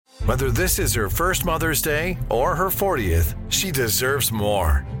Whether this is her first Mother's Day or her 40th, she deserves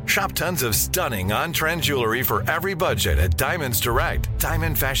more. Shop tons of stunning on-trend jewelry for every budget at Diamonds Direct.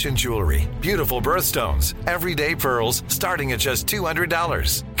 Diamond fashion jewelry, beautiful birthstones, everyday pearls starting at just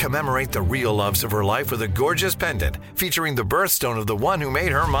 $200. Commemorate the real loves of her life with a gorgeous pendant featuring the birthstone of the one who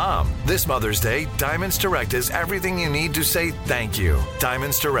made her mom. This Mother's Day, Diamonds Direct is everything you need to say thank you.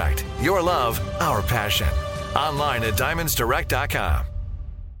 Diamonds Direct. Your love, our passion. Online at diamondsdirect.com.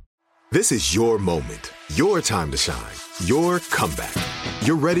 This is your moment, your time to shine, your comeback.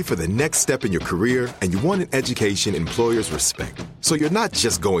 You're ready for the next step in your career, and you want an education employers respect. So you're not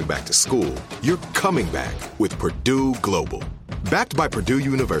just going back to school, you're coming back with Purdue Global. Backed by Purdue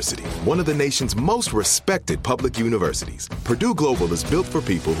University, one of the nation's most respected public universities, Purdue Global is built for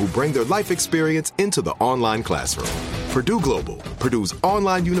people who bring their life experience into the online classroom. Purdue Global, Purdue's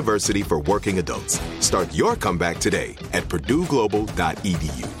online university for working adults. Start your comeback today at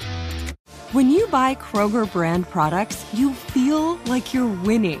purdueglobal.edu. When you buy Kroger brand products, you feel like you're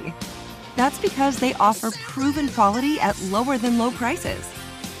winning. That's because they offer proven quality at lower than low prices.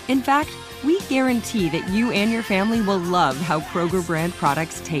 In fact, we guarantee that you and your family will love how Kroger brand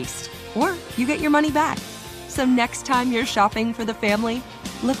products taste, or you get your money back. So next time you're shopping for the family,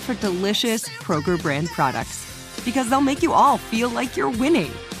 look for delicious Kroger brand products, because they'll make you all feel like you're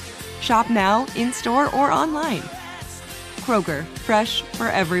winning. Shop now, in-store, or online. Kroger, fresh for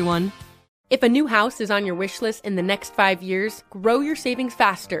everyone. If a new house is on your wish list in the next 5 years, grow your savings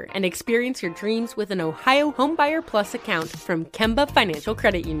faster and experience your dreams with an Ohio Homebuyer Plus account from Kemba Financial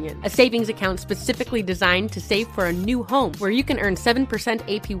Credit Union. A savings account specifically designed to save for a new home, where you can earn 7%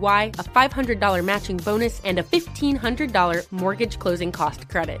 APY, a $500 matching bonus, and a $1,500 mortgage closing cost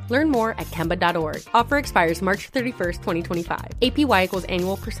credit. Learn more at Kemba.org. Offer expires March 31st, 2025. APY equals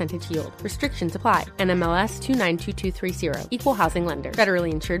annual percentage yield. Restrictions apply. NMLS 292230. Equal housing lender.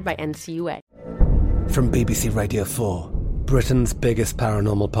 Federally insured by NCUA. From BBC Radio 4, Britain's biggest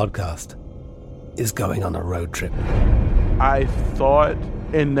paranormal podcast is going on a road trip. I thought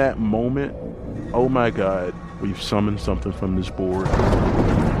in that moment, oh my God, we've summoned something from this board.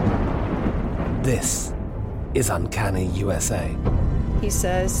 This is Uncanny USA. He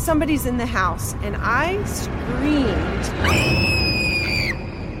says, somebody's in the house, and I screamed.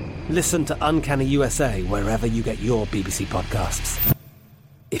 Listen to Uncanny USA wherever you get your BBC podcasts,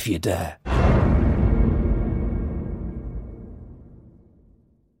 if you dare.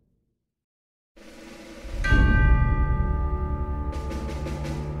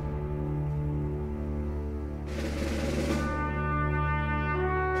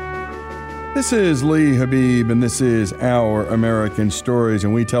 This is Lee Habib, and this is Our American Stories,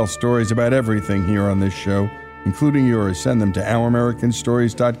 and we tell stories about everything here on this show, including yours. Send them to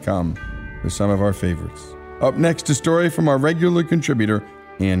ouramericanstories.com for some of our favorites. Up next, a story from our regular contributor,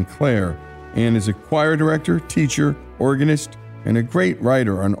 Anne Claire. Anne is a choir director, teacher, organist, and a great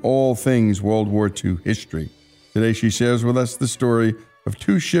writer on all things World War II history. Today she shares with us the story of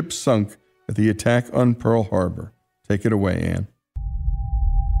 2 ships sunk at the attack on Pearl Harbor. Take it away, Anne.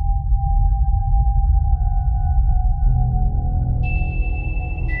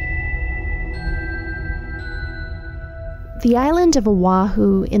 The island of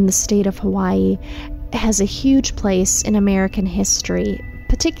Oahu in the state of Hawaii has a huge place in American history,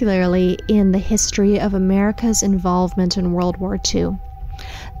 particularly in the history of America's involvement in World War II.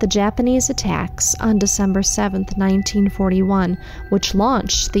 The Japanese attacks on December 7, 1941, which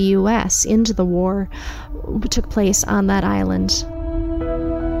launched the U.S. into the war, took place on that island.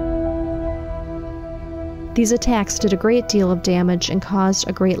 These attacks did a great deal of damage and caused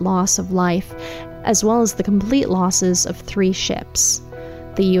a great loss of life, as well as the complete losses of 3 ships: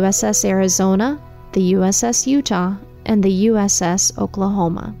 the USS Arizona, the USS Utah, and the USS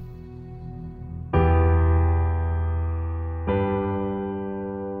Oklahoma.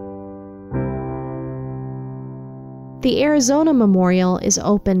 The Arizona Memorial is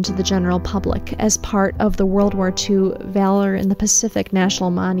open to the general public as part of the World War II Valor in the Pacific National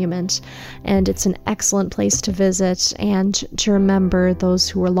Monument, and it's an excellent place to visit and to remember those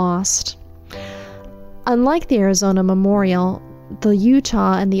who were lost. Unlike the Arizona Memorial, the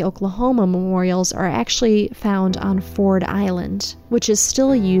Utah and the Oklahoma memorials are actually found on Ford Island, which is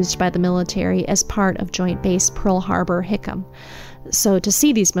still used by the military as part of Joint Base Pearl Harbor-Hickam. So to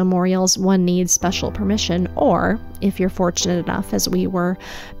see these memorials, one needs special permission, or, if you're fortunate enough, as we were,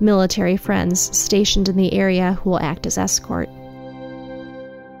 military friends stationed in the area who will act as escort.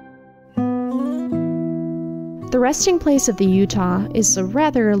 The resting place of the Utah is a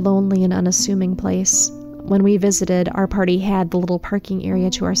rather lonely and unassuming place. When we visited, our party had the little parking area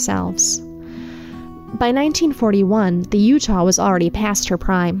to ourselves. By 1941, the Utah was already past her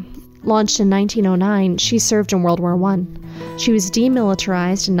prime. Launched in 1909, she served in World War I. She was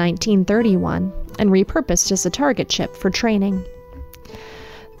demilitarized in 1931 and repurposed as a target ship for training.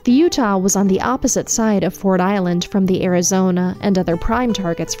 The Utah was on the opposite side of Ford Island from the Arizona and other prime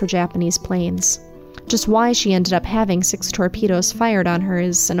targets for Japanese planes. Just why she ended up having 6 torpedoes fired on her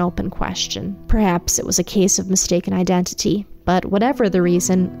is an open question. Perhaps it was a case of mistaken identity, but whatever the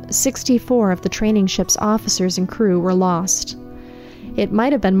reason, 64 of the training ship's officers and crew were lost. It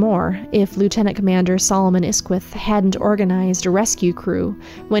might have been more if Lieutenant Commander Solomon Isquith hadn't organized a rescue crew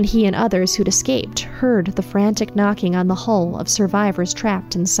when he and others who'd escaped heard the frantic knocking on the hull of survivors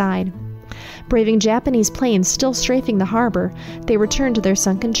trapped inside. Braving Japanese planes still strafing the harbor, they returned to their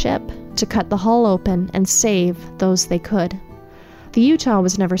sunken ship to cut the hull open and save those they could. The Utah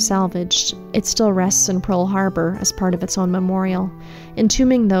was never salvaged. It still rests in Pearl Harbor as part of its own memorial,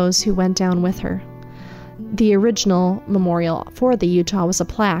 entombing those who went down with her. The original memorial for the Utah was a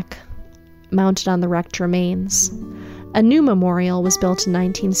plaque mounted on the wrecked remains. A new memorial was built in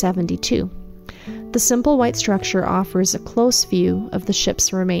 1972. The simple white structure offers a close view of the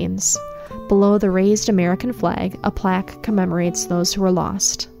ship's remains. Below the raised American flag, a plaque commemorates those who were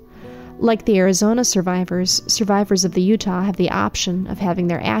lost. Like the Arizona survivors, survivors of the Utah have the option of having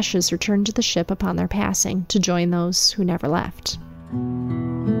their ashes returned to the ship upon their passing to join those who never left.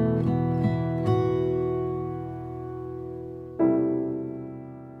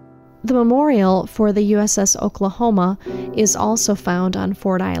 The memorial for the USS Oklahoma is also found on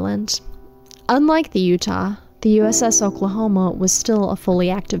Ford Island. Unlike the Utah, the USS Oklahoma was still a fully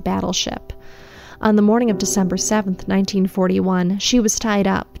active battleship. On the morning of December 7, 1941, she was tied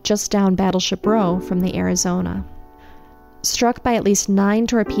up just down Battleship Row from the Arizona. Struck by at least 9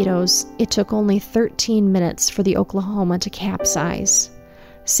 torpedoes, it took only 13 minutes for the Oklahoma to capsize.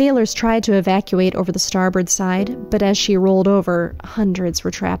 Sailors tried to evacuate over the starboard side, but as she rolled over, hundreds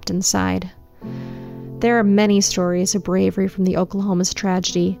were trapped inside. There are many stories of bravery from the Oklahoma's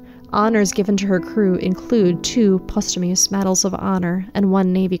tragedy. Honors given to her crew include 2 posthumous Medals of Honor and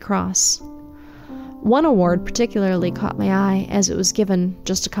 1 Navy Cross. One award particularly caught my eye as it was given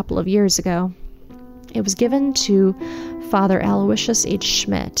just a couple of years ago. It was given to Father Aloysius H.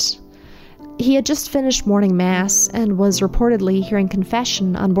 Schmidt. He had just finished morning mass and was reportedly hearing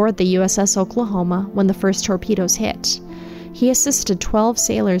confession on board the USS Oklahoma when the first torpedoes hit. He assisted 12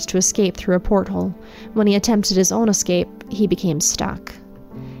 sailors to escape through a porthole. When he attempted his own escape, he became stuck.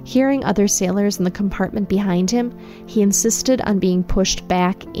 Hearing other sailors in the compartment behind him, he insisted on being pushed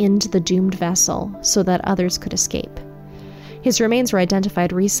back into the doomed vessel so that others could escape. His remains were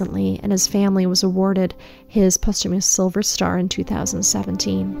identified recently, and his family was awarded his posthumous Silver Star in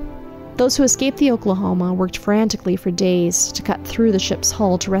 2017. Those who escaped the Oklahoma worked frantically for days to cut through the ship's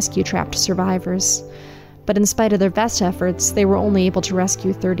hull to rescue trapped survivors. But in spite of their best efforts, they were only able to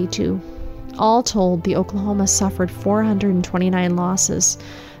rescue 32. All told, the Oklahoma suffered 429 losses,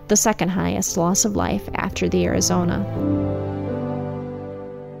 the second highest loss of life after the Arizona.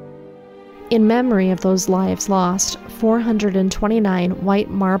 In memory of those lives lost, 429 white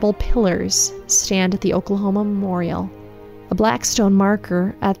marble pillars stand at the Oklahoma Memorial. A black stone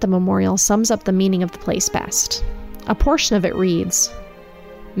marker at the memorial sums up the meaning of the place best. A portion of it reads,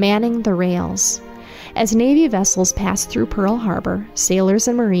 "Manning the rails. As Navy vessels pass through Pearl Harbor, sailors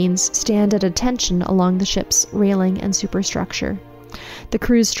and Marines stand at attention along the ship's railing and superstructure. The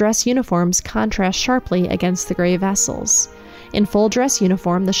crew's dress uniforms contrast sharply against the gray vessels. In full dress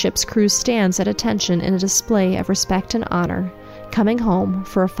uniform, the ship's crew stands at attention in a display of respect and honor, coming home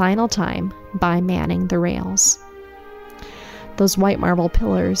for a final time by manning the rails." Those white marble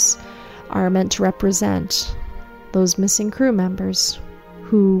pillars are meant to represent those missing crew members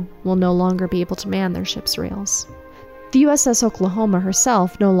who will no longer be able to man their ship's rails. The USS Oklahoma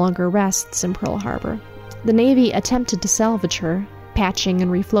herself no longer rests in Pearl Harbor. The Navy attempted to salvage her, patching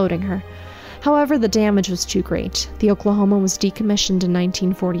and refloating her. However, the damage was too great. The Oklahoma was decommissioned in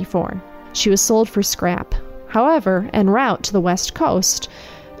 1944. She was sold for scrap. However, en route to the West Coast,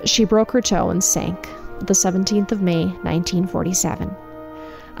 she broke her toe and sank, the 17th of May, 1947.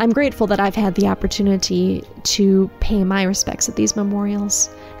 I'm grateful that I've had the opportunity to pay my respects at these memorials.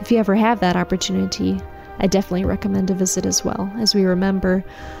 If you ever have that opportunity, I definitely recommend a visit as well, as we remember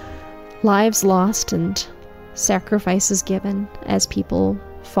lives lost and sacrifices given as people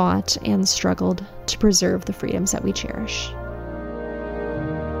fought and struggled to preserve the freedoms that we cherish.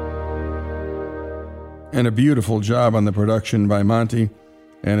 And a beautiful job on the production by Monty.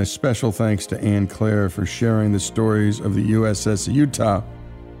 And a special thanks to Anne Claire for sharing the stories of the USS Utah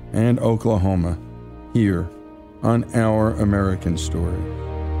and Oklahoma here on Our American Story.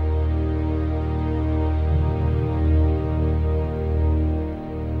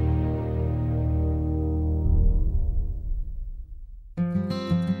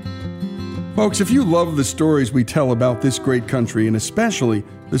 Folks, if you love the stories we tell about this great country, and especially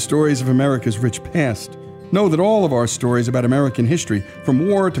the stories of America's rich past, know that all of our stories about American history, from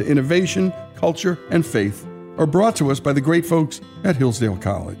war to innovation, culture, and faith, are brought to us by the great folks at Hillsdale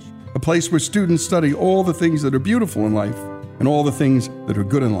College, a place where students study all the things that are beautiful in life and all the things that are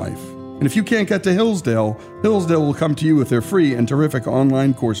good in life. And if you can't get to Hillsdale, Hillsdale will come to you with their free and terrific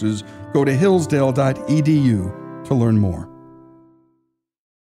online courses. Go to hillsdale.edu to learn more.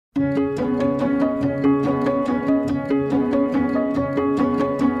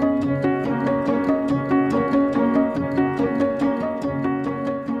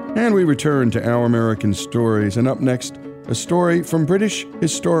 And we return to Our American Stories, and up next, a story from British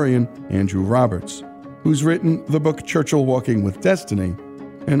historian Andrew Roberts, who's written the book Churchill Walking with Destiny,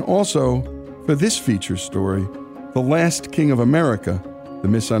 and also, for this feature story, The Last King of America, The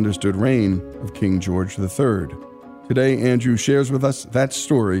Misunderstood Reign of King George III. Today, Andrew shares with us that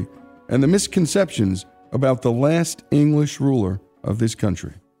story and the misconceptions about the last English ruler of this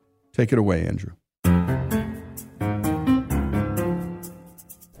country. Take it away, Andrew.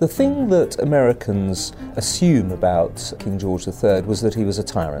 The thing that Americans assume about King George III was that he was a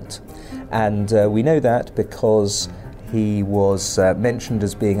tyrant. And we know that because he was mentioned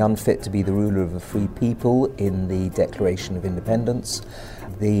as being unfit to be the ruler of a free people in the Declaration of Independence.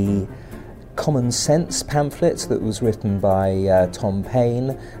 The Common Sense pamphlet that was written by Tom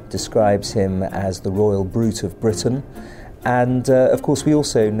Paine describes him as the royal brute of Britain. And of course we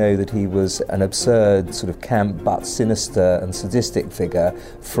also know that he was an absurd, sort of camp but sinister and sadistic figure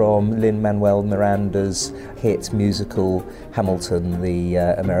from Lin-Manuel Miranda's hit musical Hamilton, the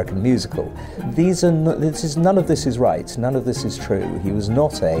American musical. None of this is right, none of this is true. He was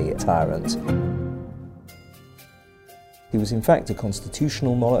not a tyrant. He was in fact a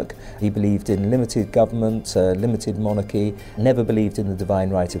constitutional monarch. He believed in limited government, limited monarchy, never believed in the divine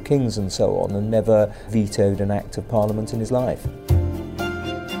right of kings and so on, and never vetoed an act of parliament in his life.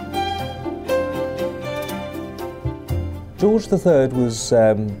 George III was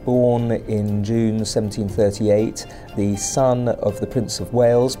born in June 1738, the son of the Prince of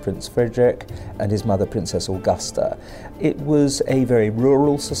Wales, Prince Frederick, and his mother, Princess Augusta. It was a very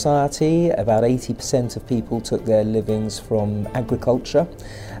rural society. About 80% of people took their livings from agriculture.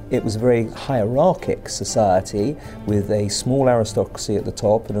 It was a very hierarchic society with a small aristocracy at the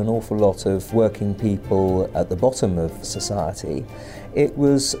top and an awful lot of working people at the bottom of society. It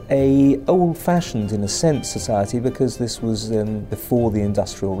was a old-fashioned, in a sense, society because this was before the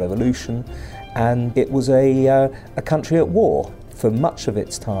Industrial Revolution, and it was a country at war for much of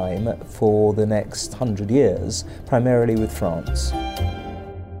its time for the next 100 years, primarily with France.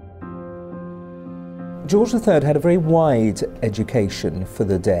 George III had a very wide education for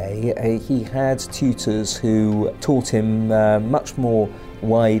the day. He had tutors who taught him much more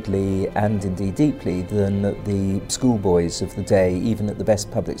widely and indeed deeply than the schoolboys of the day, even at the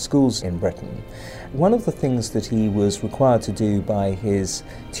best public schools in Britain. One of the things that he was required to do by his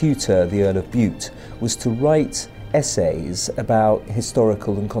tutor, the Earl of Bute, was to write essays about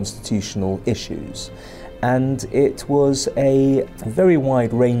historical and constitutional issues. And it was a very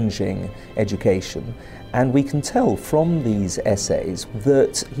wide-ranging education. And we can tell from these essays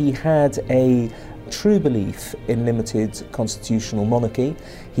that he had a true belief in limited constitutional monarchy.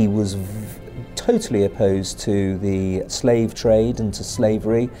 He was totally opposed to the slave trade and to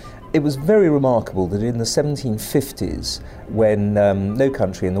slavery. It was very remarkable that in the 1750s, when no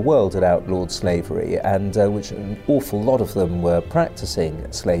country in the world had outlawed slavery, and which an awful lot of them were practicing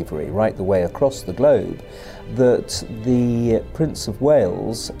slavery right the way across the globe, that the Prince of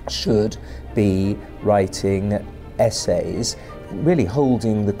Wales should be writing essays really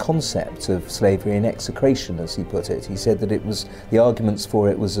holding the concept of slavery in execration, as he put it. He said that the arguments for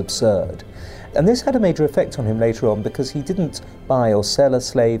it was absurd. And this had a major effect on him later on because he didn't buy or sell a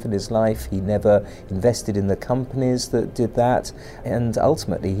slave in his life. He never invested in the companies that did that. And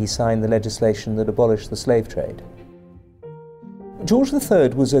ultimately he signed the legislation that abolished the slave trade. George III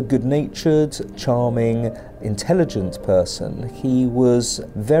was a good-natured, charming, intelligent person. He was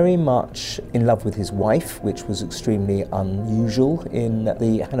very much in love with his wife, which was extremely unusual in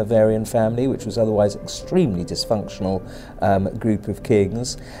the Hanoverian family, which was otherwise extremely dysfunctional group of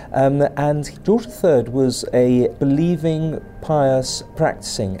kings. And George III was a believing, pious,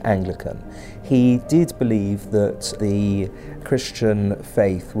 practicing Anglican. He did believe that the Christian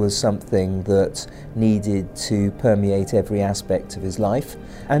faith was something that needed to permeate every aspect of his life,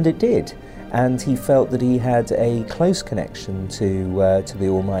 and it did. And he felt that he had a close connection to the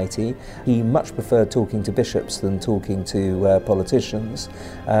Almighty. He much preferred talking to bishops than talking to politicians.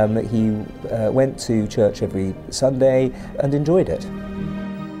 He went to church every Sunday and enjoyed it.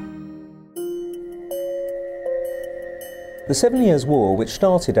 The 7 Years' War, which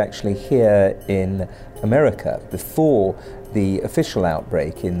started actually here in America before the official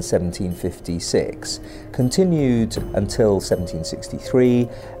outbreak in 1756, continued until 1763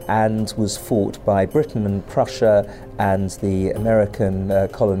 and was fought by Britain and Prussia and the American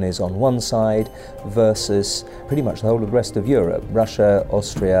colonies on one side versus pretty much the whole of the rest of Europe, Russia,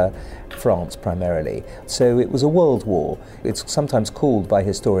 Austria, France primarily. So it was a world war. It's sometimes called by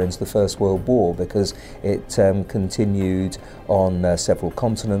historians the First World War because it continued on several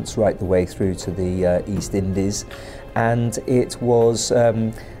continents right the way through to the East Indies. And it was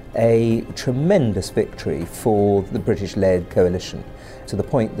a tremendous victory for the British-led coalition, to the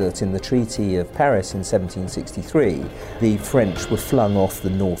point that in the Treaty of Paris in 1763, the French were flung off the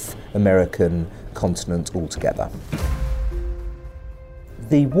North American continent altogether.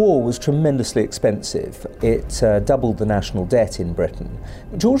 The war was tremendously expensive. It doubled the national debt in Britain.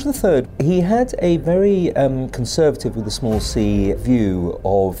 George III, he had a very conservative with a small c view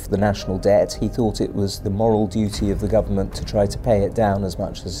of the national debt. He thought it was the moral duty of the government to try to pay it down as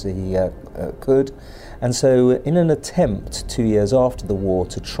much as he could. And so in an attempt 2 years after the war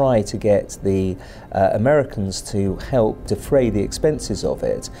to try to get the Americans to help defray the expenses of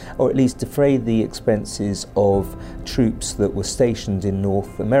it, or at least defray the expenses of troops that were stationed in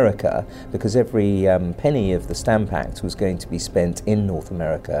North America, because every penny of the Stamp Act was going to be spent in North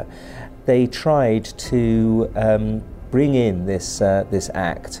America, they tried to bring in this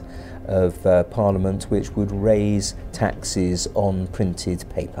act of Parliament which would raise taxes on printed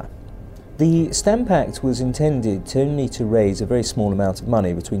paper. The Stamp Act was intended only to raise a very small amount of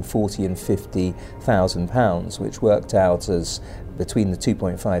money, between £40,000 and £50,000, which worked out as, between the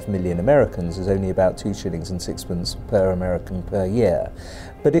 2.5 million Americans, as only about 2 shillings and sixpence per American per year.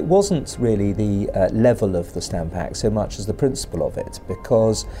 But it wasn't really the level of the Stamp Act so much as the principle of it,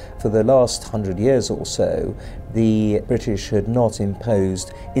 because for the last 100 years or so, the British had not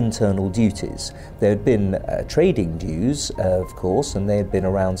imposed internal duties. There had been trading dues, of course, and they had been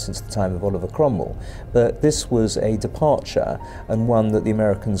around since the time of Oliver Cromwell, but this was a departure, and one that the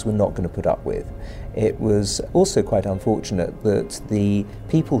Americans were not going to put up with. It was also quite unfortunate that the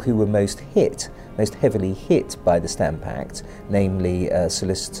people who were most heavily hit by the Stamp Act, namely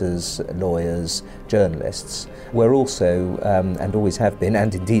solicitors, lawyers, journalists, were also, and always have been,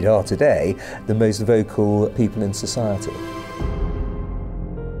 and indeed are today, the most vocal people in society.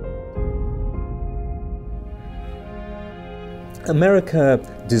 America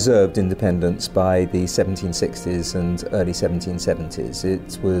deserved independence by the 1760s and early 1770s.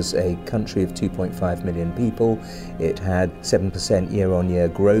 It was a country of 2.5 million people. It had 7% year-on-year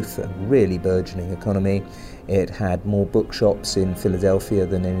growth, a really burgeoning economy. It had more bookshops in Philadelphia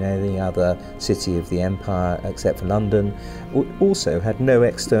than in any other city of the empire except for London. It also had no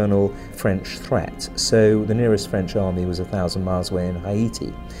external French threat, so the nearest French army was 1,000 miles away in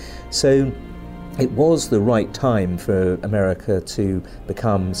Haiti. So it was the right time for America to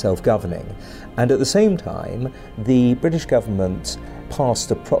become self-governing, and at the same time the British government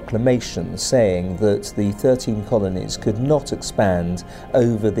passed a proclamation saying that the 13 colonies could not expand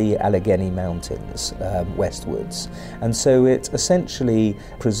over the Allegheny Mountains westwards, and so it essentially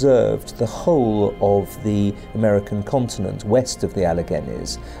preserved the whole of the American continent west of the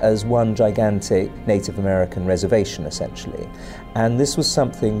Alleghenies as one gigantic Native American reservation, essentially. And this was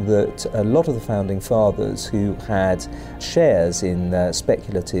something that a lot of the founding fathers who had shares in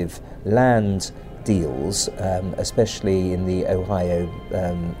speculative land deals, especially in the Ohio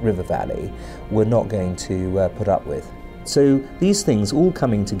River Valley, were not going to put up with. So these things all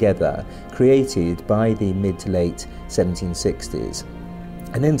coming together created, by the mid to late 1760s,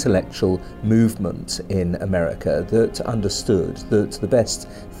 an intellectual movement in America that understood that the best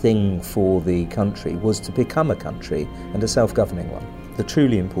thing for the country was to become a country, and a self-governing one. The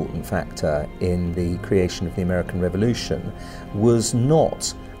truly important factor in the creation of the American Revolution was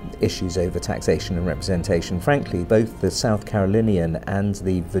not issues over taxation and representation. Frankly, both the South Carolinian and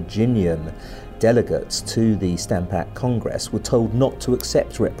the Virginian delegates to the Stamp Act Congress were told not to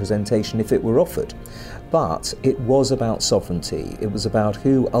accept representation if it were offered. But it was about sovereignty. It was about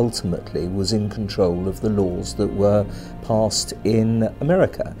who ultimately was in control of the laws that were passed in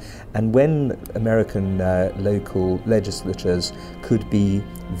America. And when American local legislatures could be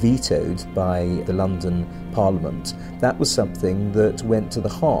vetoed by the London Parliament, that was something that went to the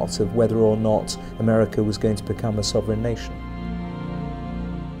heart of whether or not America was going to become a sovereign nation.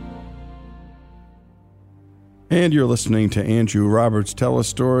 And you're listening to Andrew Roberts tell a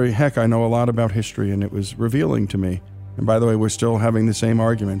story. Heck, I know a lot about history, and it was revealing to me. And by the way, we're still having the same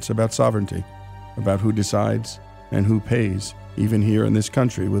arguments about sovereignty, about who decides and who pays, even here in this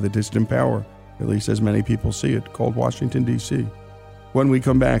country with a distant power at least as many people see it, called Washington, D.C. When we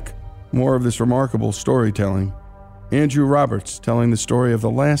come back, more of this remarkable storytelling. Andrew Roberts telling the story of the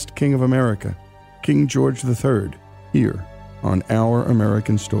last king of America, King George III, here on Our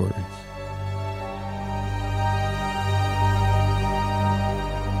American Stories.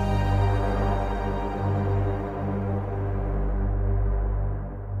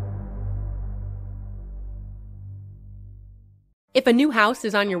 If a new house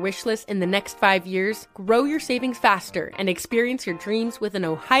is on your wish list in the next 5 years, grow your savings faster and experience your dreams with an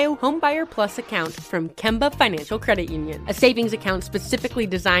Ohio Homebuyer Plus account from Kemba Financial Credit Union. A savings account specifically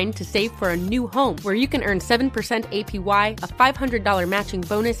designed to save for a new home where you can earn 7% APY, a $500 matching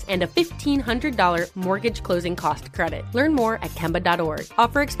bonus, and a $1,500 mortgage closing cost credit. Learn more at Kemba.org.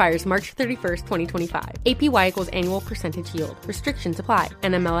 Offer expires March 31st, 2025. APY equals annual percentage yield. Restrictions apply.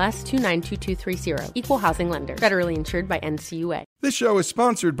 NMLS 292230. Equal housing lender. Federally insured by NCUA. This show is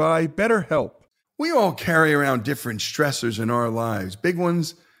sponsored by BetterHelp. We all carry around different stressors in our lives, big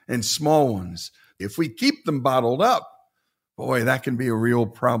ones and small ones. If we keep them bottled up, boy, that can be a real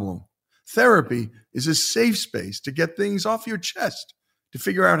problem. Therapy is a safe space to get things off your chest, to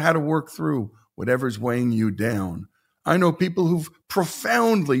figure out how to work through whatever's weighing you down. I know people who've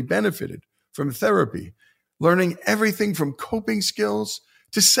profoundly benefited from therapy, learning everything from coping skills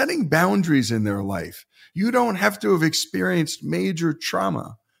to setting boundaries in their life. You don't have to have experienced major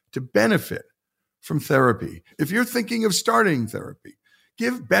trauma to benefit from therapy. If you're thinking of starting therapy,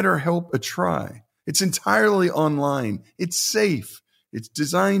 give BetterHelp a try. It's entirely online. It's safe. It's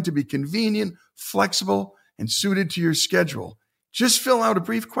designed to be convenient, flexible, and suited to your schedule. Just fill out a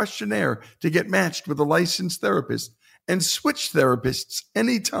brief questionnaire to get matched with a licensed therapist and switch therapists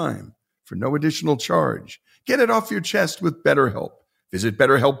anytime for no additional charge. Get it off your chest with BetterHelp. Visit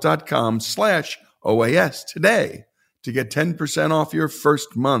BetterHelp.com/OAS today to get 10% off your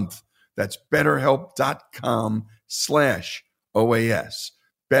first month. That's BetterHelp.com/OAS.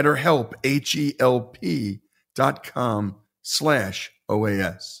 BetterHelp,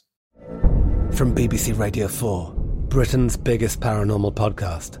 HELP.com/OAS. From BBC Radio 4, Britain's biggest paranormal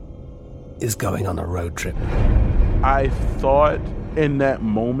podcast is going on a road trip. I thought in that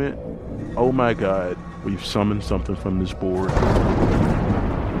moment, oh my God, we've summoned something from this board.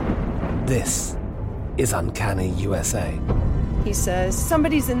 This is Uncanny USA. He says,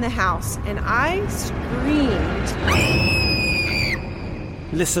 somebody's in the house, and I screamed.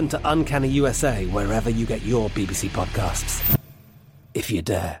 Listen to Uncanny USA wherever you get your BBC podcasts, if you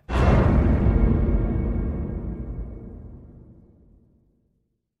dare.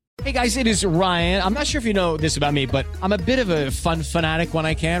 Hey guys, it is Ryan. I'm not sure if you know this about me, but I'm a bit of a fun fanatic when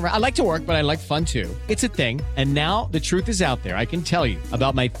I can. I like to work, but I like fun too. It's a thing. And now the truth is out there. I can tell you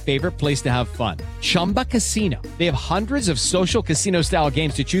about my favorite place to have fun. Chumba Casino. They have hundreds of social casino style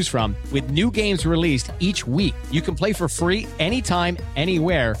games to choose from with new games released each week. You can play for free anytime,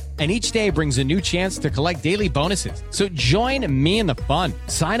 anywhere. And each day brings a new chance to collect daily bonuses. So join me in the fun.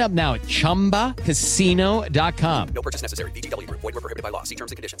 Sign up now at ChumbaCasino.com. No purchase necessary. VGW Group. Void where prohibited by law. See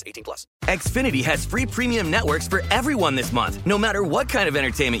terms and conditions. 18+. Xfinity has free premium networks for everyone this month, no matter what kind of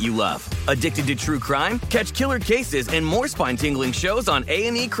entertainment you love. Addicted to true crime? Catch killer cases and more spine-tingling shows on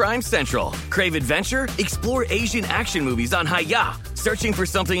A&E Crime Central. Crave adventure? Explore Asian action movies on Hi-YAH. Searching for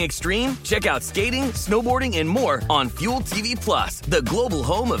something extreme? Check out skating, snowboarding, and more on Fuel TV Plus, the global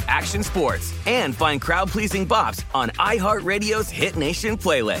home of action sports. And find crowd-pleasing bops on iHeartRadio's Hit Nation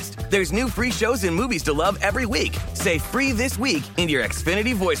playlist. There's new free shows and movies to love every week. Say free this week in your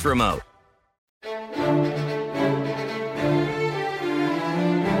Xfinity voice remote.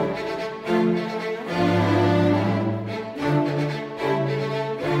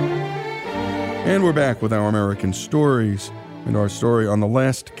 And we're back with Our American Stories and our story on the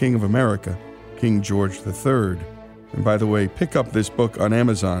last king of America, King George III. And by the way, pick up this book on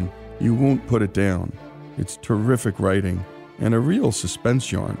Amazon. You won't put it down. It's terrific writing and a real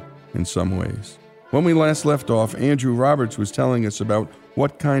suspense yarn in some ways. When we last left off, Andrew Roberts was telling us about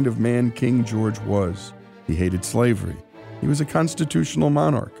what kind of man King George was. He hated slavery. He was a constitutional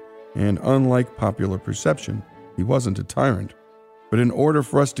monarch. And unlike popular perception, he wasn't a tyrant. But in order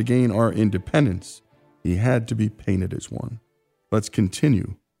for us to gain our independence, he had to be painted as one. Let's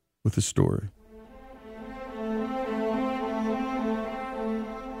continue with the story.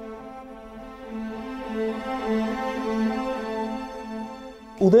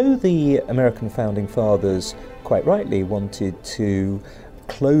 Although the American founding fathers quite rightly wanted to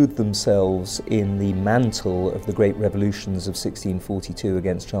clothed themselves in the mantle of the great revolutions of 1642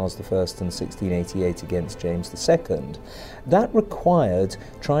 against Charles I and 1688 against James II, that required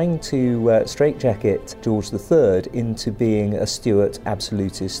trying to straitjacket George III into being a Stuart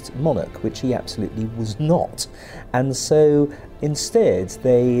absolutist monarch, which he absolutely was not. And so instead,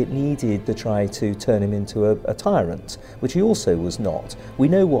 they needed to try to turn him into a tyrant, which he also was not. We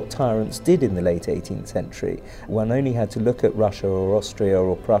know what tyrants did in the late 18th century. One only had to look at Russia or Austria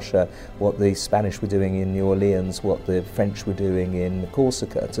or Prussia, what the Spanish were doing in New Orleans, what the French were doing in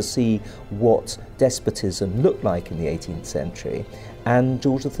Corsica, to see what despotism looked like in the 18th century. And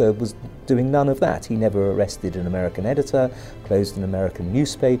George III was doing none of that. He never arrested an American editor, closed an American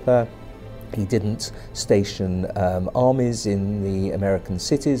newspaper. He didn't station armies in the American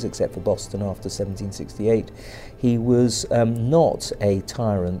cities, except for Boston after 1768. He was not a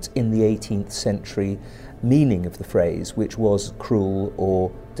tyrant in the 18th century meaning of the phrase, which was cruel or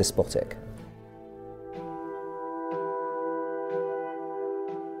despotic.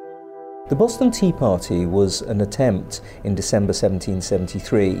 The Boston Tea Party was an attempt in December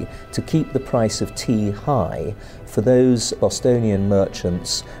 1773 to keep the price of tea high for those Bostonian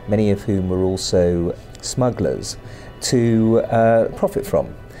merchants, many of whom were also smugglers, to profit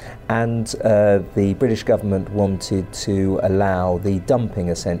from. And the British government wanted to allow the dumping,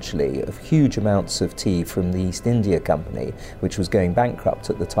 essentially, of huge amounts of tea from the East India Company, which was going bankrupt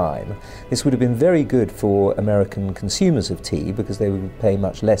at the time. This would have been very good for American consumers of tea because they would pay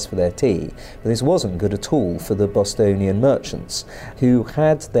much less for their tea. But this wasn't good at all for the Bostonian merchants, who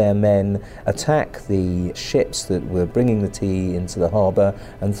had their men attack the ships that were bringing the tea into the harbour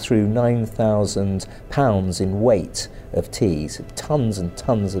and threw 9,000 pounds in weight of tea, so tons and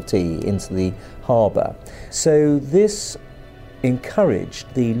tons of tea into the harbour. So this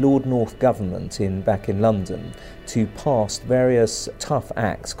encouraged the Lord North government back in London to pass various tough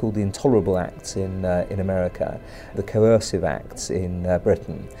acts called the Intolerable Acts in America, the Coercive Acts in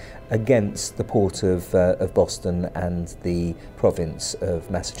Britain, against the port of Boston and the province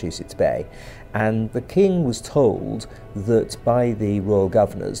of Massachusetts Bay. And the king was told that by the royal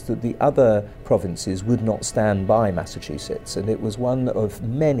governors that the other provinces would not stand by Massachusetts, and it was one of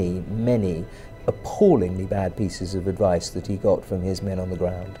many, many appallingly bad pieces of advice that he got from his men on the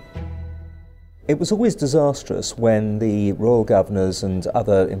ground. It was always disastrous when the royal governors and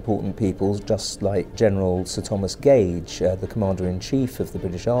other important people, just like General Sir Thomas Gage, the Commander-in-Chief of the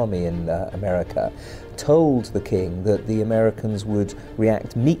British Army in America, told the king that the Americans would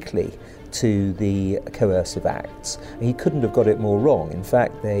react meekly to the coercive acts. He couldn't have got it more wrong. In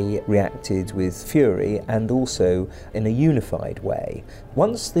fact, they reacted with fury and also in a unified way.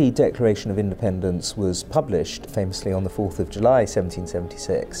 Once the Declaration of Independence was published, famously on the 4th of July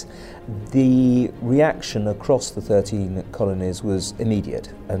 1776, the reaction across the 13 colonies was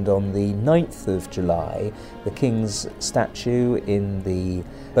immediate, and on the 9th of July, the King's statue in the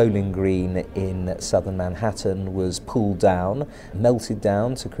Bowling Green in southern Manhattan was pulled down, melted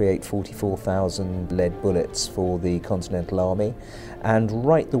down to create 44,000 lead bullets for the Continental Army, and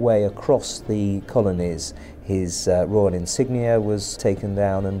right the way across the colonies, his royal insignia was taken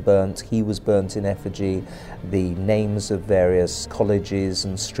down and burnt. He was burnt in effigy. The names of various colleges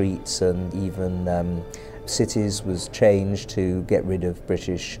and streets and even cities was changed to get rid of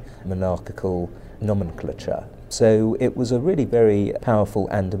British monarchical nomenclature. So it was a really very powerful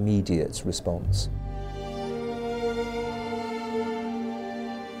and immediate response.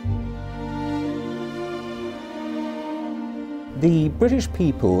 The British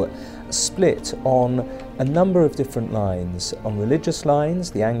people split on a number of different lines. On religious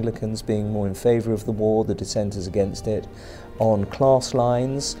lines, the Anglicans being more in favour of the war, the dissenters against it. On class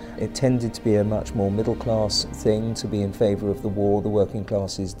lines, it tended to be a much more middle-class thing to be in favour of the war. The working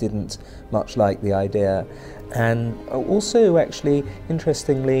classes didn't much like the idea. And also, actually,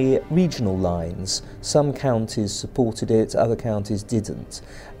 interestingly, regional lines. Some counties supported it, other counties didn't.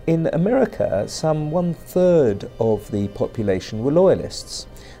 In America, some 1/3 of the population were loyalists.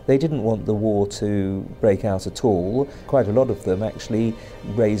 They didn't want the war to break out at all. Quite a lot of them actually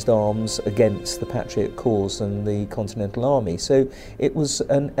raised arms against the Patriot cause and the Continental Army. So it was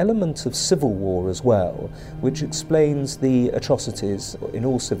an element of civil war as well, which explains the atrocities. In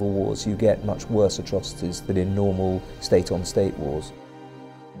all civil wars, you get much worse atrocities than in normal state-on-state wars.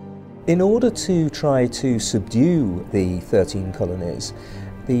 In order to try to subdue the 13 colonies,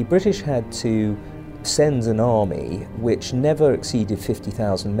 the British had to send an army which never exceeded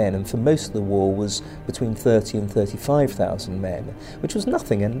 50,000 men, and for most of the war was between 30 and 35,000 men, which was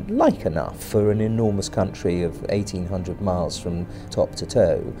nothing and like enough for an enormous country of 1,800 miles from top to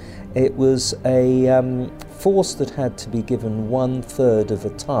toe. It was a force that had to be given 1/3 of a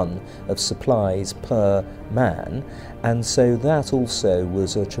ton of supplies per man, and so that also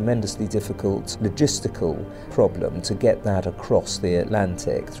was a tremendously difficult logistical problem to get that across the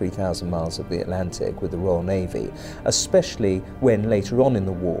Atlantic, 3,000 miles of the Atlantic with the Royal Navy, especially when later on in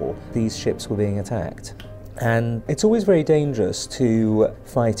the war these ships were being attacked. And it's always very dangerous to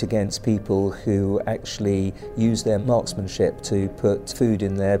fight against people who actually use their marksmanship to put food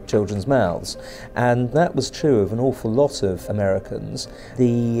in their children's mouths. And that was true of an awful lot of Americans.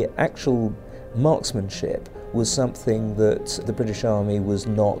 The actual marksmanship was something that the British Army was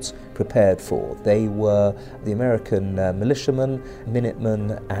not prepared for. They were the American militiamen,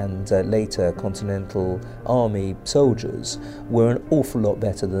 Minutemen, and later Continental Army soldiers were an awful lot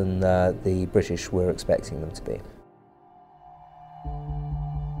better than the British were expecting them to be.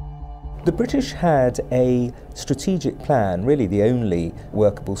 The British had a strategic plan, really the only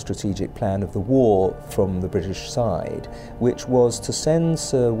workable strategic plan of the war from the British side, which was to send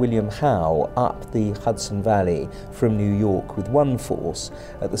Sir William Howe up the Hudson Valley from New York with one force,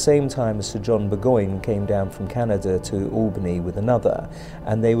 at the same time as Sir John Burgoyne came down from Canada to Albany with another,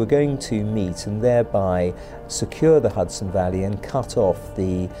 and they were going to meet and thereby secure the Hudson Valley and cut off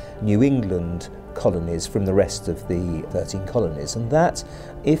the New England colonies from the rest of the 13 colonies, and that,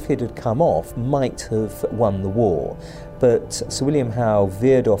 if it had come off, might have won the war. But Sir William Howe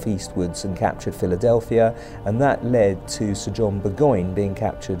veered off eastwards and captured Philadelphia, and that led to Sir John Burgoyne being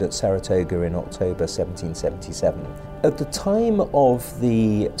captured at Saratoga in October 1777. At the time of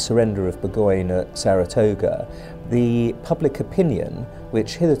the surrender of Burgoyne at Saratoga, the public opinion,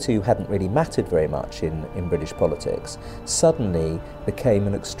 which hitherto hadn't really mattered very much in British politics, suddenly became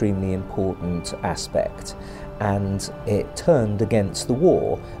an extremely important aspect, and it turned against the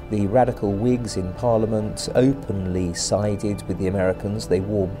war. The radical Whigs in Parliament openly sided with the Americans. They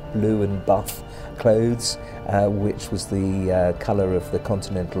wore blue and buff clothes, which was the colour of the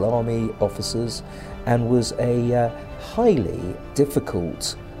Continental Army officers, and was a highly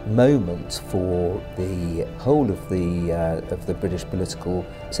difficult moment for the whole of the British political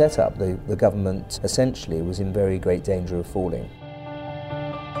setup. The government essentially was in very great danger of falling.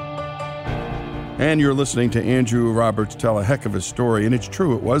 And you're listening to Andrew Roberts tell a heck of a story, and it's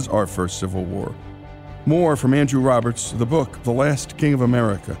true, it was our first Civil War. More from Andrew Roberts, the book, The Last King of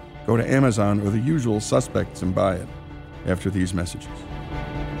America. Go to Amazon or the usual suspects and buy it after these messages.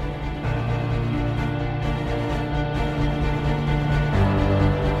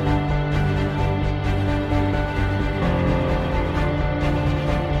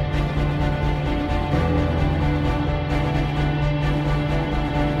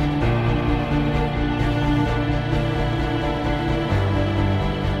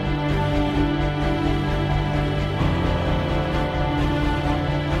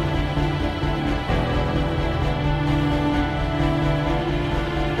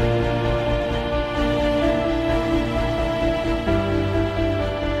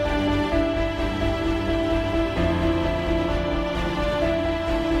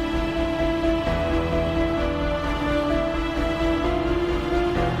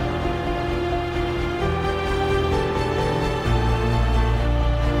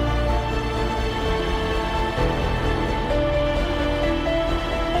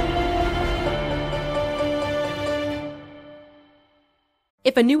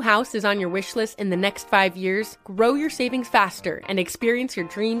 If a new house is on your wish list in the next 5 years, grow your savings faster and experience your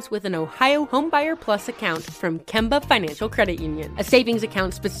dreams with an Ohio Homebuyer Plus account from Kemba Financial Credit Union. A savings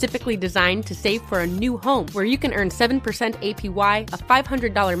account specifically designed to save for a new home, where you can earn 7% APY, a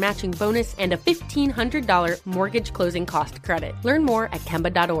 $500 matching bonus, and a $1,500 mortgage closing cost credit. Learn more at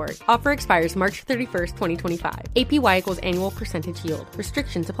Kemba.org. Offer expires March 31st, 2025. APY equals annual percentage yield.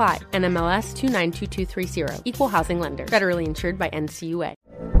 Restrictions apply. NMLS 292230. Equal housing lender. Federally insured by NCUA.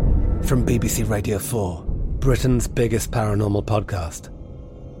 From BBC Radio 4, Britain's biggest paranormal podcast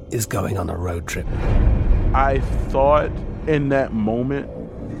is going on a road trip. I thought in that moment,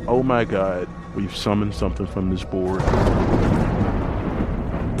 oh my God, we've summoned something from this board.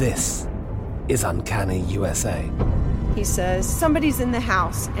 This is Uncanny USA. He says, somebody's in the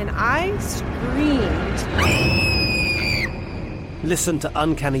house, and I screamed. Listen to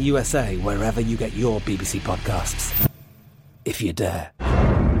Uncanny USA wherever you get your BBC podcasts, if you dare.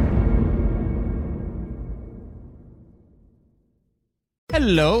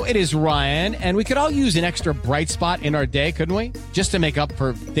 Hello, it is Ryan, and we could all use an extra bright spot in our day, couldn't we? Just to make up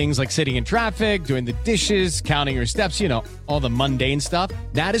for things like sitting in traffic, doing the dishes, counting your steps, you know, all the mundane stuff.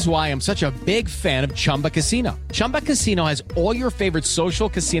 That is why I'm such a big fan of Chumba Casino. Chumba Casino has all your favorite social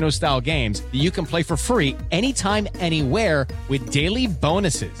casino-style games that you can play for free anytime, anywhere with daily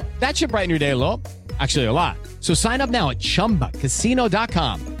bonuses. That should brighten your day a little. Actually, a lot. So sign up now at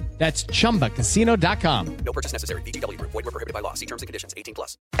ChumbaCasino.com. That's ChumbaCasino.com. No purchase necessary. VGW Group. Void where prohibited by law. See terms and conditions.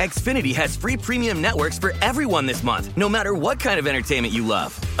 18+. Xfinity has free premium networks for everyone this month, no matter what kind of entertainment you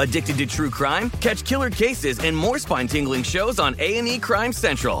love. Addicted to true crime? Catch killer cases and more spine-tingling shows on A&E Crime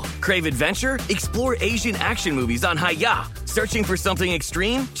Central. Crave adventure? Explore Asian action movies on Hi-YAH. Searching for something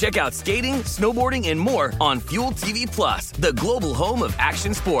extreme? Check out skating, snowboarding, and more on Fuel TV Plus, the global home of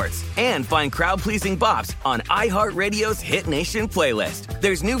action sports. And find crowd-pleasing bops on iHeartRadio's Hit Nation playlist.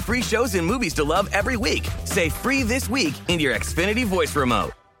 There's new free shows and movies to love every week. Say free this week in your Xfinity voice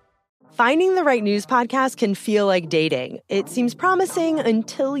remote. Finding the right news podcast can feel like dating. It seems promising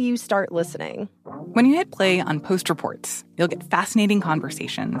until you start listening. When you hit play on Post Reports, you'll get fascinating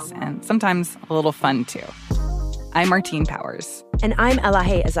conversations and sometimes a little fun, too. I'm Martine Powers. And I'm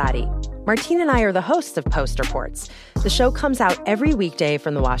Elahe Azadi. Martine and I are the hosts of Post Reports. The show comes out every weekday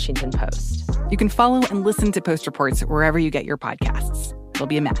from the Washington Post. You can follow and listen to Post Reports wherever you get your podcasts. It'll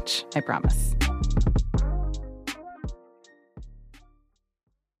be a match, I promise.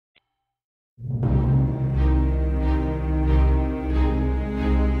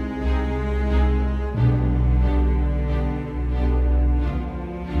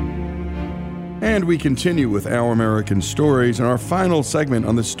 And we continue with Our American Stories and our final segment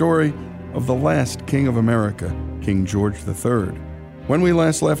on the story of the last King of America, King George III. When we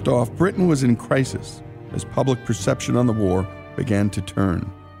last left off, Britain was in crisis as public perception on the war began to turn,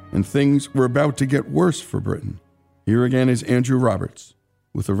 and things were about to get worse for Britain. Here again is Andrew Roberts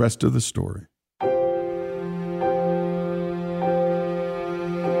with the rest of the story.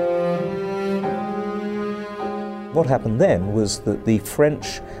 What happened then was that the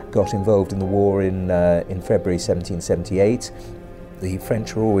French got involved in the war in February 1778. The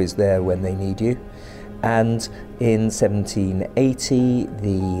French are always there when they need you. And in 1780,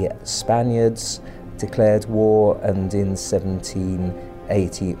 the Spaniards declared war, and in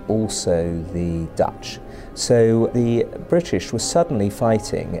 1780 also the Dutch. So the British were suddenly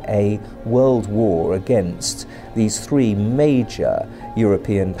fighting a world war against these three major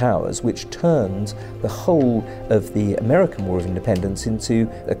European powers, which turned the whole of the American War of Independence into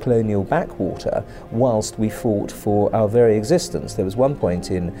a colonial backwater whilst we fought for our very existence. There was one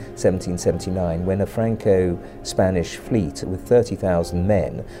point in 1779 when a Franco-Spanish fleet with 30,000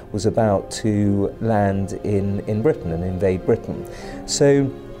 men was about to land in Britain and invade Britain.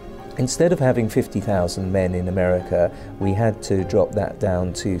 So instead of having 50,000 men in America, we had to drop that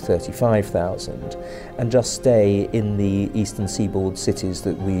down to 35,000 and just stay in the eastern seaboard cities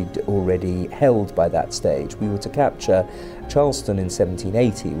that we'd already held by that stage. We were to capture Charleston in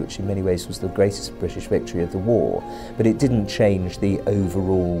 1780, which in many ways was the greatest British victory of the war, but it didn't change the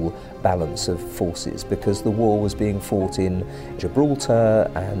overall balance of forces because the war was being fought in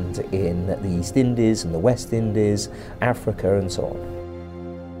Gibraltar and in the East Indies and the West Indies, Africa and so on.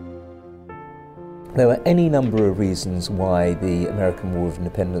 There were any number of reasons why the American War of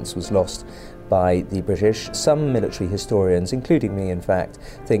Independence was lost by the British. Some military historians, including me in fact,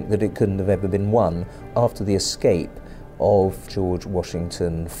 think that it couldn't have ever been won after the escape of George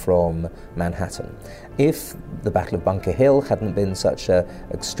Washington from Manhattan. If the Battle of Bunker Hill hadn't been such an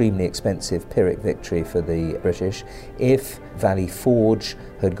extremely expensive Pyrrhic victory for the British, if Valley Forge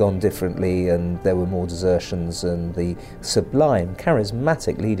had gone differently and there were more desertions and the sublime,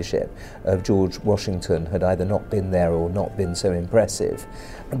 charismatic leadership of George Washington had either not been there or not been so impressive,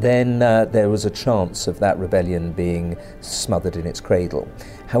 then there was a chance of that rebellion being smothered in its cradle.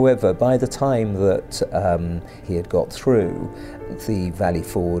 However, by the time that he had got through the Valley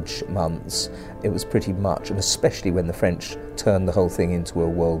Forge months, it was pretty much, and especially when the French turned the whole thing into a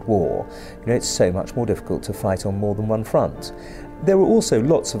world war, it's so much more difficult to fight on more than one front. There were also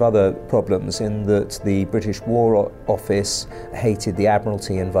lots of other problems in that the British War Office hated the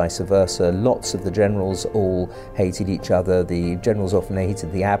Admiralty and vice versa. Lots of the generals all hated each other. The generals often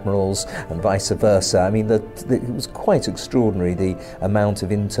hated the admirals and vice versa. I mean, it was quite extraordinary, the amount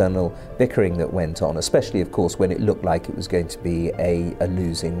of internal bickering that went on, especially, of course, when it looked like it was going to be a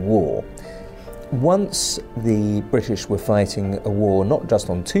losing war. Once the British were fighting a war not just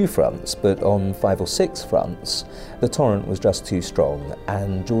on two fronts, but on 5 or 6 fronts, the torrent was just too strong,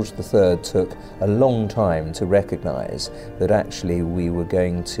 and George III took a long time to recognise that actually we were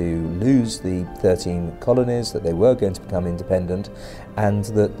going to lose the 13 colonies, that they were going to become independent, and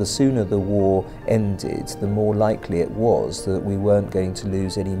that the sooner the war ended, the more likely it was that we weren't going to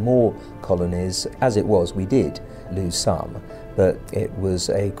lose any more colonies. As it was, we did lose some, but it was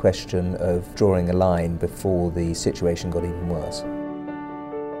a question of drawing a line before the situation got even worse.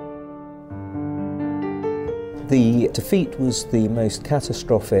 The defeat was the most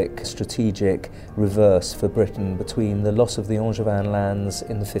catastrophic strategic reverse for Britain between the loss of the Angevin lands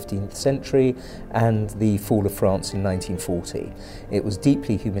in the 15th century and the fall of France in 1940. It was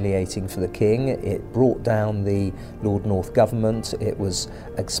deeply humiliating for the king. It brought down the Lord North government. It was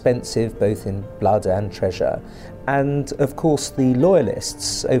expensive both in blood and treasure. And of course the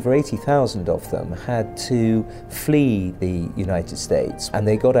loyalists, over 80,000 of them, had to flee the United States, and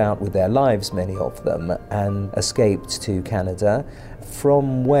they got out with their lives, many of them, and escaped to Canada,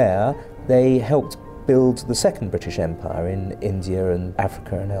 from where they helped build the Second British Empire in India and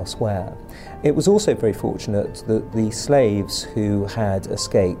Africa and elsewhere. It was also very fortunate that the slaves who had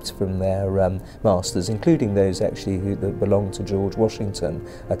escaped from their masters, including those actually that belonged to George Washington,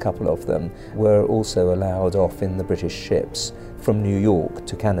 a couple of them, were also allowed off in the British ships from New York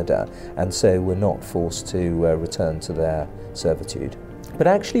to Canada, and so were not forced to return to their servitude. But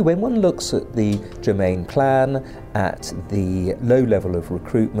actually, when one looks at the Germain Plan, at the low level of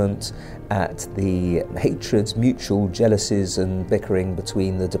recruitment, at the hatreds, mutual jealousies and bickering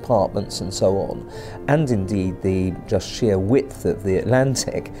between the departments and so on, and indeed the just sheer width of the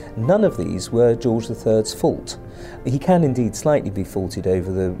Atlantic, none of these were George III's fault. He can indeed slightly be faulted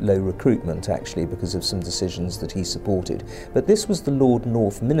over the low recruitment, actually, because of some decisions that he supported. But this was the Lord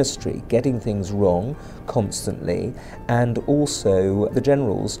North ministry getting things wrong constantly, and also the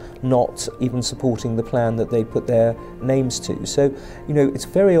generals not even supporting the plan that they put their names to. So, it's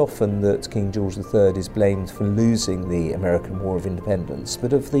very often that King George III is blamed for losing the American War of Independence,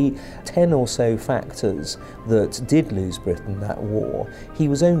 but of the 10 or so factors that did lose Britain that war, he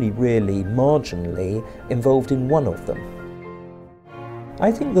was only really marginally involved in one of them.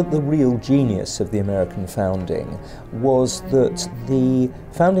 I think that the real genius of the American founding was that the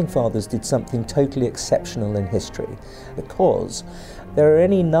Founding Fathers did something totally exceptional in history, because there are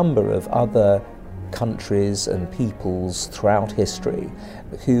any number of other countries and peoples throughout history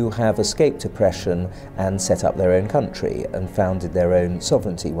who have escaped oppression and set up their own country and founded their own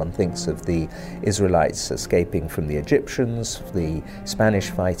sovereignty. One thinks of the Israelites escaping from the Egyptians, the Spanish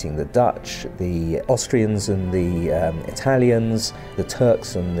fighting the Dutch, the Austrians and the Italians, the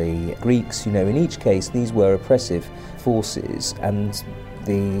Turks and the Greeks. In each case these were oppressive forces, and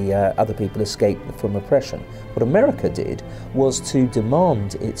the other people escaped from oppression. What America did was to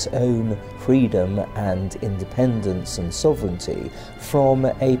demand its own freedom and independence and sovereignty from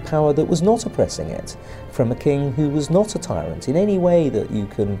a power that was not oppressing it, from a king who was not a tyrant in any way that you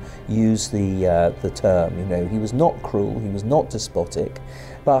can use the term. He was not cruel, he was not despotic,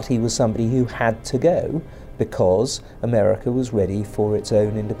 but he was somebody who had to go because America was ready for its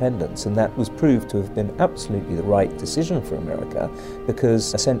own independence, and that was proved to have been absolutely the right decision for America,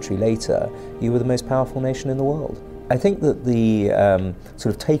 because a century later you were the most powerful nation in the world. I think that the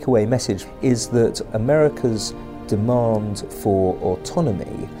sort of takeaway message is that America's demand for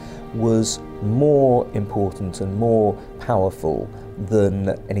autonomy was more important and more powerful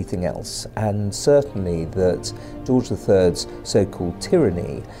than anything else, and certainly that George III's so-called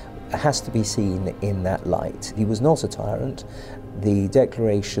tyranny has to be seen in that light. He was not a tyrant. The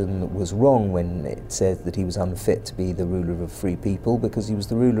Declaration was wrong when it said that he was unfit to be the ruler of a free people, because he was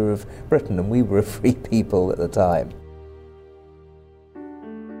the ruler of Britain and we were a free people at the time.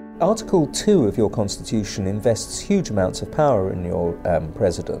 Article 2 of your Constitution invests huge amounts of power in your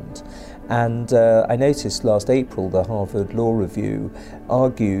president. And I noticed last April the Harvard Law Review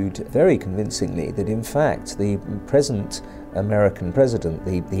argued very convincingly that in fact the present American president,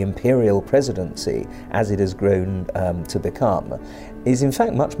 the imperial presidency, as it has grown to become, is in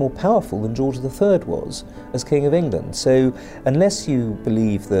fact much more powerful than George III was as King of England. So unless you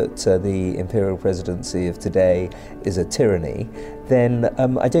believe that the imperial presidency of today is a tyranny, then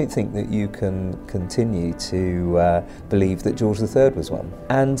I don't think that you can continue to believe that George III was one.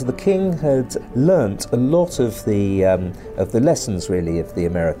 And the king had learnt a lot of the lessons really of the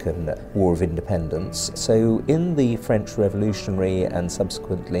American War of Independence. So in the French Revolutionary and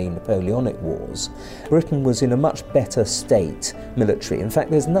subsequently Napoleonic Wars, Britain was in a much better state military. In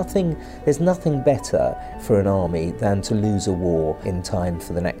fact, there's nothing better for an army than to lose a war in time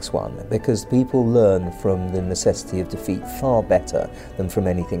for the next one, because people learn from the necessity of defeat far better than from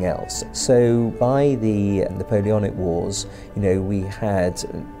anything else. So by the Napoleonic Wars, we had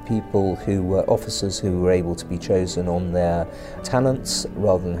people who were officers who were able to be chosen on their talents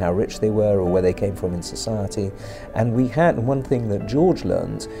rather than how rich they were or where they came from in society. And we had one thing that George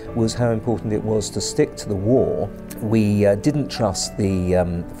learned was how important it was to stick to the war. We didn't trust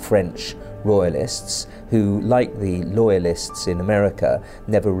the French royalists, who, like the loyalists in America,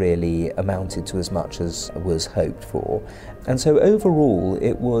 never really amounted to as much as was hoped for. And so overall,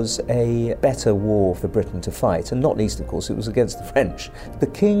 it was a better war for Britain to fight, and not least, of course, it was against the French. The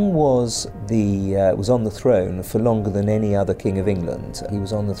king was on the throne for longer than any other king of England. He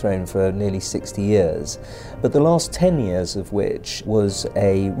was on the throne for nearly 60 years, but the last 10 years of which was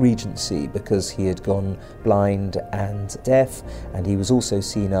a regency because he had gone blind and deaf, and he was also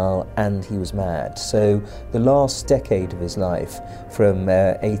senile, and he was mad. So the last decade of his life, from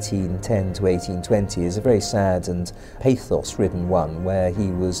 1810 to 1820, is a very sad and pathos-ridden one, where he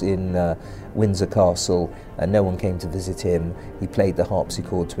was in Windsor Castle and no one came to visit him. He played the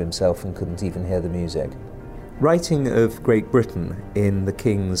harpsichord to himself and couldn't even hear the music. Writing of Great Britain in the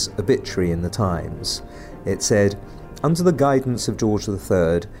King's obituary in the Times, it said, "Under the guidance of George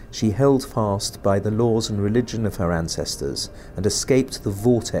III, she held fast by the laws and religion of her ancestors and escaped the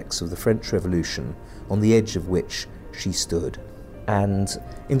vortex of the French Revolution, on the edge of which she stood." And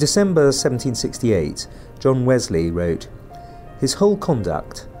in December 1768, John Wesley wrote, "His whole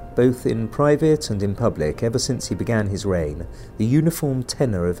conduct, both in private and in public, ever since he began his reign, the uniform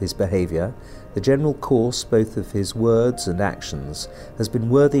tenor of his behaviour, the general course both of his words and actions, has been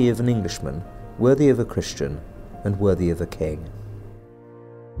worthy of an Englishman, worthy of a Christian, and worthy of a king."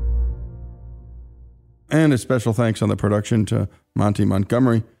 And a special thanks on the production to Monty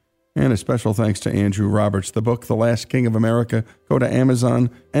Montgomery, and a special thanks to Andrew Roberts. The book, The Last King of America, go to Amazon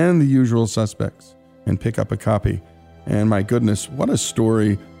and The Usual Suspects and pick up a copy. And my goodness, what a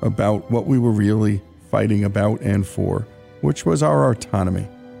story about what we were really fighting about and for, which was our autonomy.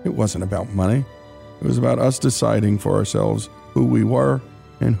 It wasn't about money. It was about us deciding for ourselves who we were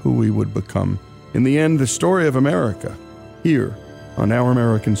and who we would become. In the end, the story of America, here on Our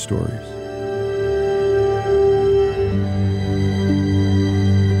American Stories.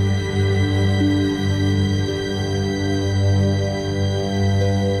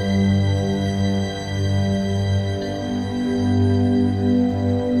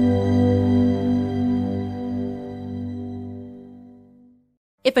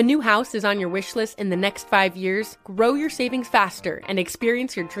 If a new house is on your wish list in the next 5 years, grow your savings faster and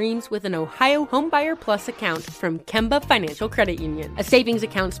experience your dreams with an Ohio Homebuyer Plus account from Kemba Financial Credit Union. A savings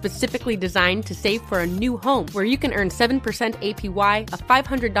account specifically designed to save for a new home, where you can earn 7% APY, a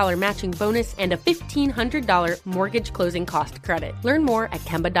 $500 matching bonus, and a $1,500 mortgage closing cost credit. Learn more at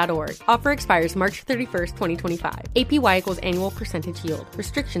Kemba.org. Offer expires March 31st, 2025. APY equals annual percentage yield.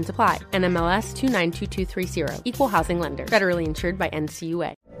 Restrictions apply. NMLS 292230. Equal housing lender. Federally insured by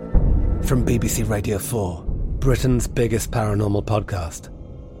NCUA. From BBC Radio 4, Britain's biggest paranormal podcast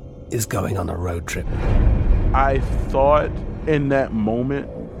is going on a road trip. I thought in that moment,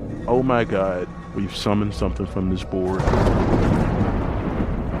 oh my God, we've summoned something from this board.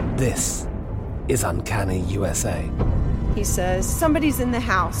 This is Uncanny USA. He says, somebody's in the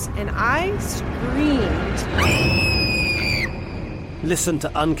house, and I screamed. Listen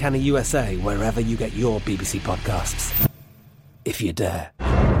to Uncanny USA wherever you get your BBC podcasts, if you dare.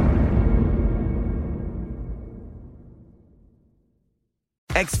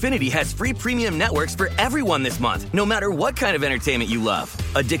 Xfinity has free premium networks for everyone this month, no matter what kind of entertainment you love.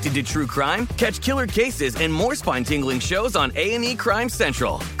 Addicted to true crime? Catch killer cases and more spine-tingling shows on A&E Crime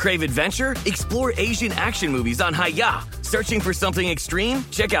Central. Crave adventure? Explore Asian action movies on Hi-YAH. Searching for something extreme?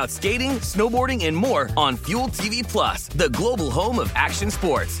 Check out skating, snowboarding, and more on Fuel TV Plus, the global home of action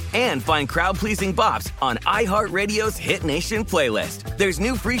sports. And find crowd-pleasing bops on iHeartRadio's Hit Nation playlist. There's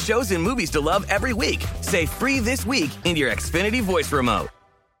new free shows and movies to love every week. Say free this week in your Xfinity voice remote.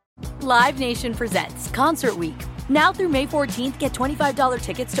 Live Nation presents Concert Week. Now through May 14th, get $25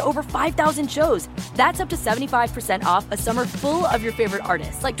 tickets to over 5,000 shows. That's up to 75% off a summer full of your favorite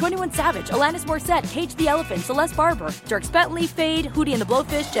artists like 21 Savage, Alanis Morissette, Cage the Elephant, Celeste Barber, Dierks Bentley, Fade, Hootie and the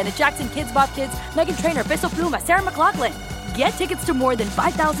Blowfish, Janet Jackson, Kids Bop Kids, Meghan Trainor, Peso Pluma, Sarah McLachlan. Get tickets to more than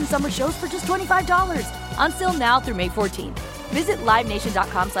 5,000 summer shows for just $25. Until now through May 14th. Visit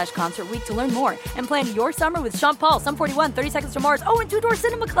LiveNation.com/Concert Week to learn more and plan your summer with Sean Paul, Sum 41, 30 Seconds to Mars, and Two Door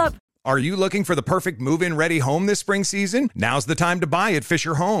Cinema Club. Are you looking for the perfect move-in ready home this spring season? Now's the time to buy at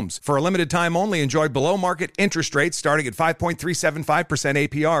Fisher Homes. For a limited time only, enjoy below-market interest rates starting at 5.375%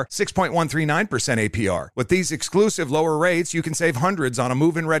 APR, 6.139% APR. With these exclusive lower rates, you can save hundreds on a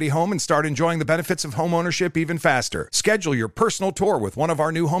move-in ready home and start enjoying the benefits of home ownership even faster. Schedule your personal tour with one of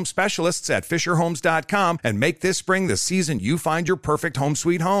our new home specialists at FisherHomes.com and make this spring the season you find your perfect home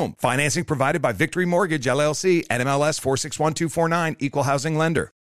sweet home. Financing provided by Victory Mortgage, LLC, NMLS 461249, Equal Housing Lender.